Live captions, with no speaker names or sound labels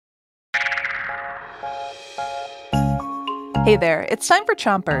Hey there, it's time for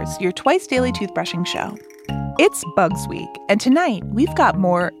Chompers, your twice-daily toothbrushing show. It's Bugs Week, and tonight we've got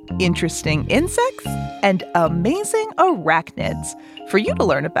more interesting insects and amazing arachnids for you to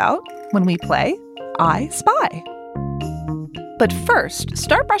learn about when we play I Spy. But first,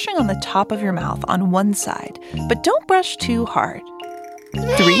 start brushing on the top of your mouth on one side, but don't brush too hard.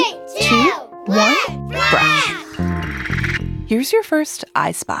 3, 2, 1, brush. Here's your first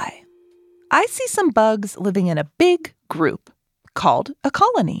I Spy. I see some bugs living in a big group called a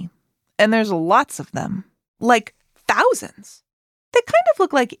colony. And there's lots of them, like thousands. They kind of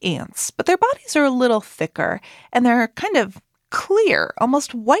look like ants, but their bodies are a little thicker, and they're kind of clear,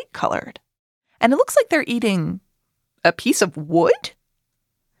 almost white-colored. And it looks like they're eating a piece of wood?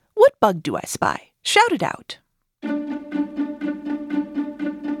 What bug do I spy? Shout it out.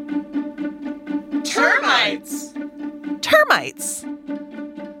 Termites! Termites!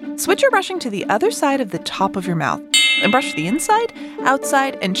 Switch your brushing to the other side of the top of your mouth and brush the inside,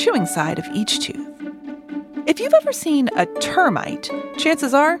 outside, and chewing side of each tooth. If you've ever seen a termite,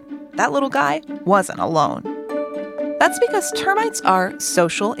 chances are that little guy wasn't alone. That's because termites are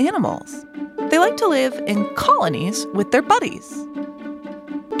social animals. They like to live in colonies with their buddies.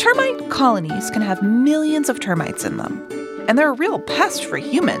 Termite colonies can have millions of termites in them, and they're a real pest for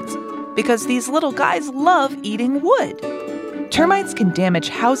humans because these little guys love eating wood. Termites can damage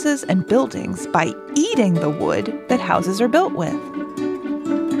houses and buildings by eating the wood that houses are built with.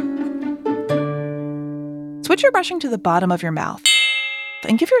 Switch your brushing to the bottom of your mouth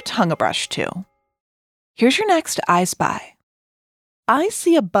and give your tongue a brush too. Here's your next I Spy. I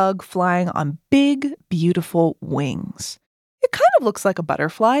see a bug flying on big, beautiful wings. It kind of looks like a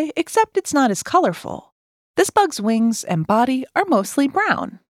butterfly, except it's not as colorful. This bug's wings and body are mostly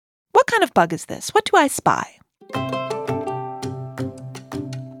brown. What kind of bug is this? What do I spy?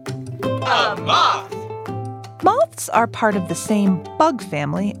 A moth! Moths are part of the same bug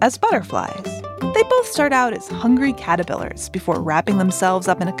family as butterflies. They both start out as hungry caterpillars before wrapping themselves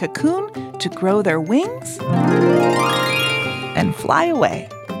up in a cocoon to grow their wings and fly away.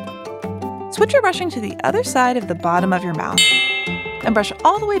 Switch your brushing to the other side of the bottom of your mouth and brush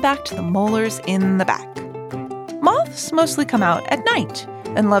all the way back to the molars in the back. Moths mostly come out at night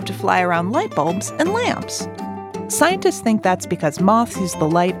and love to fly around light bulbs and lamps. Scientists think that's because moths use the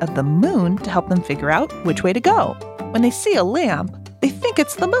light of the moon to help them figure out which way to go. When they see a lamp, they think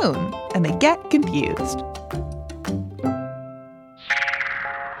it's the moon, and they get confused.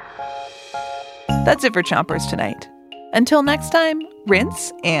 That's it for Chompers tonight. Until next time,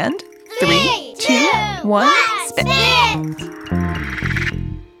 rinse and 3, 2, 1, spit.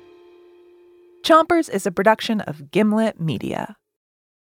 Chompers is a production of Gimlet Media.